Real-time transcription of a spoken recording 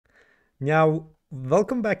Now,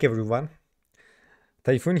 welcome back everyone.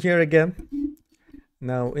 Typhoon here again.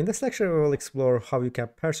 Now, in this lecture, we will explore how you can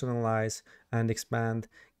personalize and expand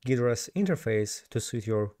Ghidra's interface to suit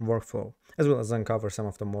your workflow, as well as uncover some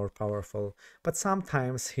of the more powerful but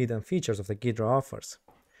sometimes hidden features of the Ghidra offers.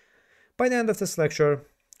 By the end of this lecture,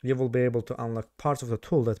 you will be able to unlock parts of the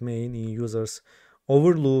tool that many users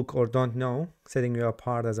overlook or don't know, setting you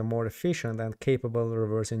apart as a more efficient and capable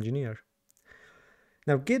reverse engineer.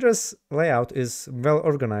 Now, Ghidra's layout is well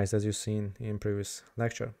organized, as you've seen in previous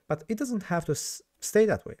lecture, but it doesn't have to stay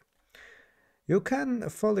that way. You can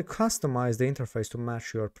fully customize the interface to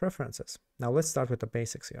match your preferences. Now, let's start with the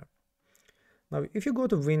basics here. Now, if you go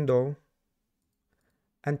to Window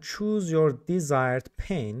and choose your desired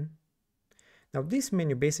pane, now this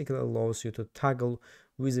menu basically allows you to toggle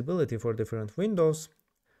visibility for different windows,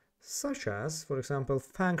 such as, for example,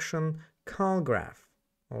 function call graph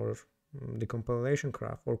or the compilation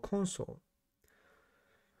graph or console.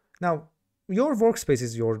 Now, your workspace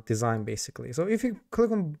is your design basically. So if you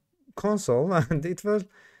click on console, and it will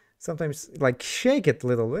sometimes like shake it a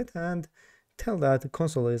little bit and tell that the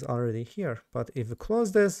console is already here. But if you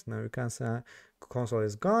close this, now you can say console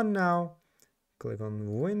is gone now. Click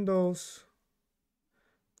on Windows,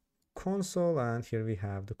 console, and here we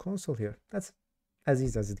have the console here. That's as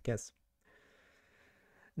easy as it gets.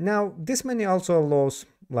 Now, this menu also allows,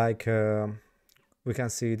 like, we can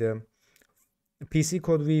see the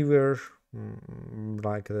PCode viewer,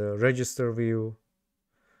 like the register view,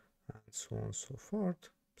 and so on and so forth.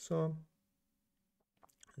 So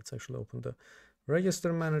let's actually open the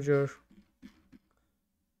register manager.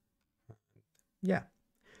 Yeah.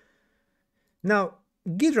 Now,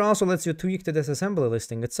 Ghidra also lets you tweak the disassembly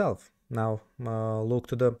listing itself. Now, look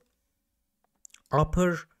to the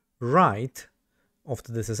upper right of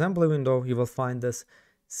the disassembly window. You will find this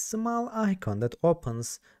small icon that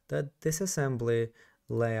opens the disassembly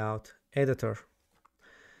layout editor.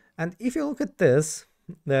 And if you look at this,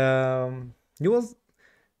 you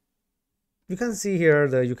can see here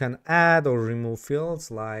that you can add or remove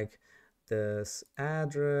fields like this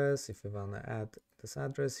address, if you want to add this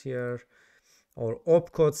address here, or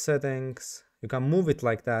opcode settings. You can move it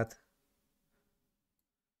like that,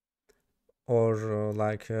 or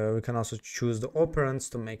we can also choose the operands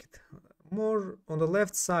to make it more on the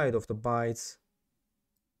left side of the bytes.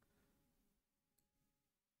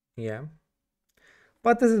 Yeah,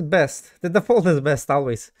 but this is best. The default is best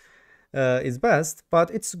always. Is best,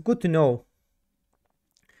 but it's good to know.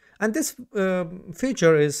 And this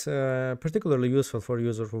feature is particularly useful for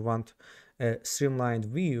users who want a streamlined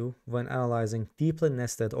view when analyzing deeply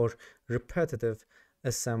nested or repetitive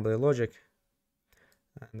assembly logic.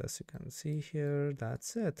 And as you can see here,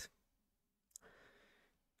 that's it.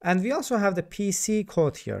 And we also have the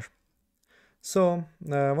PCode here. So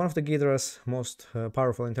one of the Ghidra's most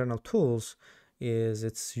powerful internal tools is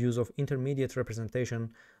its use of intermediate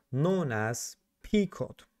representation known as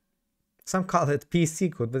PCode. Some call it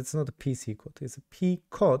PCode, but it's not a PCode, it's a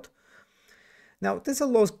PCode. Now, this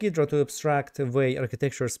allows Ghidra to abstract away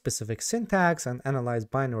architecture-specific syntax and analyze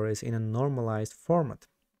binaries in a normalized format.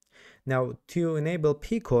 Now, to enable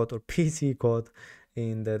PCode or PCode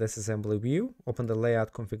in the disassembly view, open the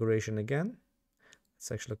layout configuration again.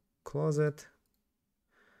 Let's actually close it.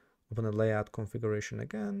 Open the layout configuration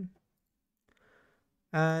again.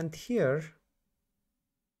 And here,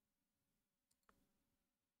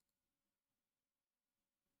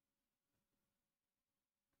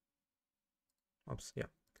 oops, yeah,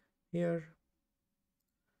 here,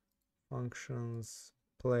 functions,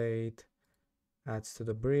 plate, adds to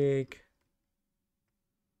the brick.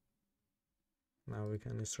 Now we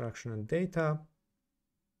can instruction and data.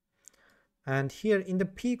 And here in the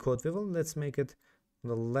PCode, let's make it on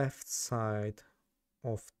the left side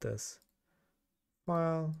of this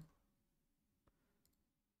file.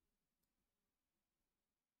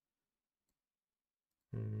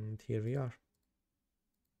 And here we are.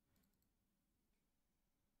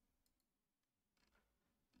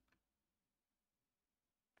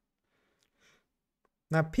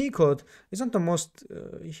 Now, PCode is not the most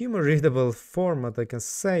human-readable format, I can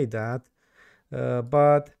say that,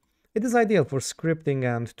 but it is ideal for scripting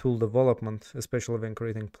and tool development, especially when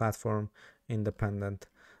creating platform-independent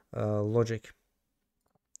logic.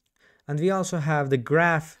 And we also have the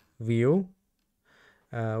graph view,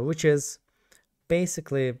 which is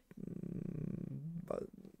basically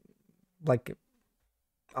like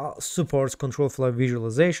supports control flow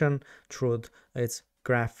visualization through its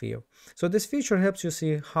graph view. So this feature helps you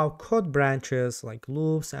see how code branches like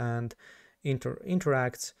loops and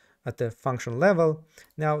interacts at the function level.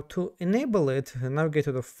 Now to enable it, navigate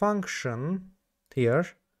to the function here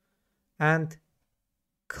and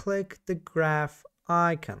click the graph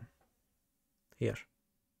icon here.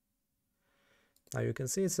 Now you can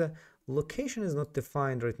see it's a location is not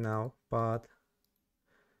defined right now, but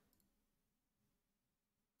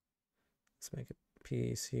let's make it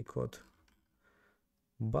PCode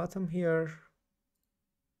bottom here,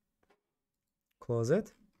 close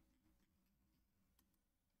it,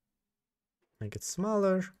 make it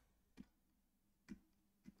smaller,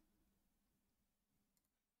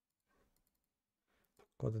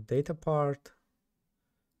 go to data part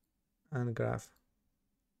and graph.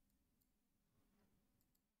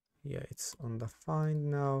 Yeah, it's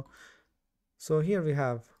undefined now. So here we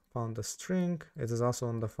have found the string. It is also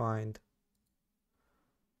undefined.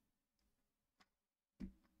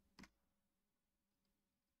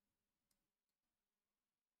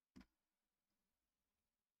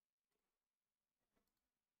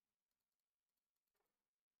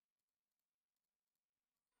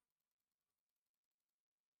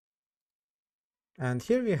 And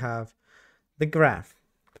here we have the graph,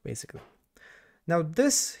 basically. Now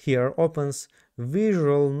this here opens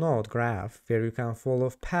visual node graph where you can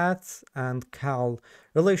follow paths and call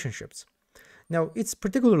relationships. Now it's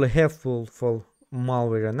particularly helpful for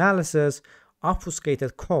malware analysis,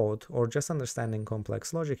 obfuscated code, or just understanding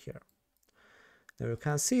complex logic here. Now you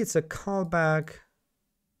can see it's a callback,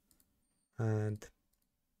 and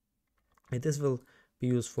this will be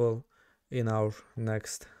useful in our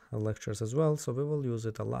next lectures as well, so we will use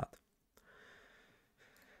it a lot.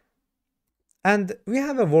 And we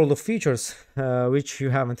have a world of features which you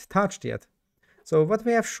haven't touched yet. So what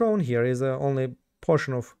we have shown here is only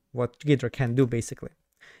portion of what Ghidra can do, basically.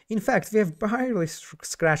 In fact, we have barely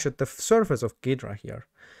scratched the surface of Ghidra here.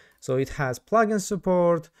 So it has plugin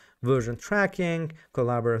support, version tracking,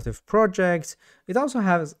 collaborative projects. It also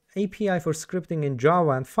has API for scripting in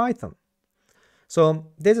Java and Python. So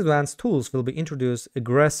these advanced tools will be introduced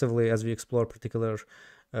aggressively as we explore particular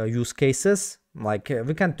use cases. Like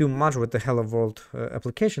we can't do much with the hello world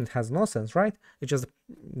application. It has no sense, right? It just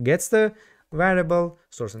gets the variable,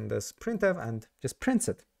 stores in this printf, and just prints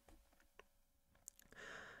it.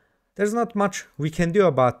 There's not much we can do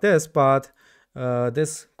about this, but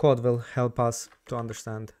this code will help us to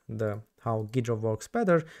understand how Ghidra works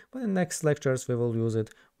better. But in next lectures, we will use it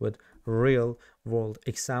with real world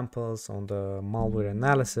examples on the malware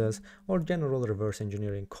analysis or general reverse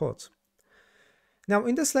engineering codes. Now,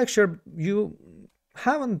 in this lecture, you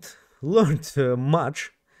haven't learned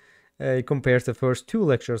much compared to the first two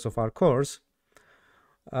lectures of our course,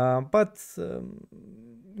 but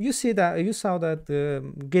you saw that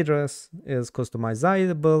Ghidra is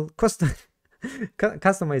customizable,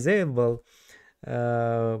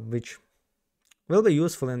 which will be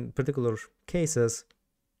useful in particular cases.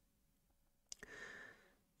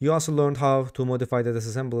 You also learned how to modify the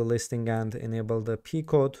disassembly listing and enable the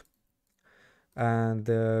PCode. And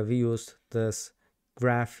we used this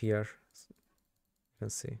graph here, you can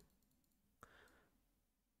see.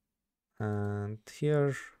 And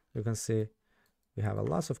here you can see we have a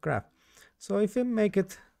lot of graph. So if we make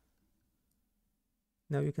it,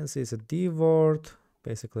 now you can see it's a D word,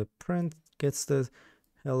 basically print, gets the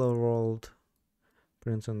hello world,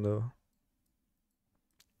 prints on the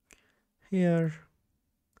here.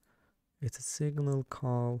 It's a signal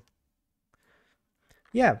call.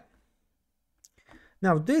 Yeah.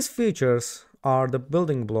 Now these features are the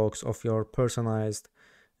building blocks of your personalized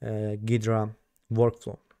Ghidra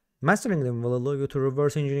workflow. Mastering them will allow you to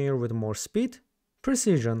reverse engineer with more speed,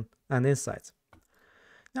 precision, and insights.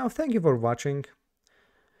 Now thank you for watching.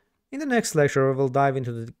 In the next lecture, we will dive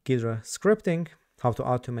into the Ghidra scripting, how to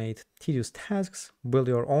automate tedious tasks, build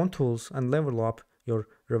your own tools, and level up your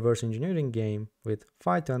reverse engineering game with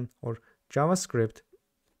Python or JavaScript.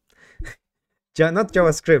 Not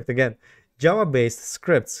JavaScript again. Java-based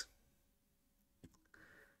scripts.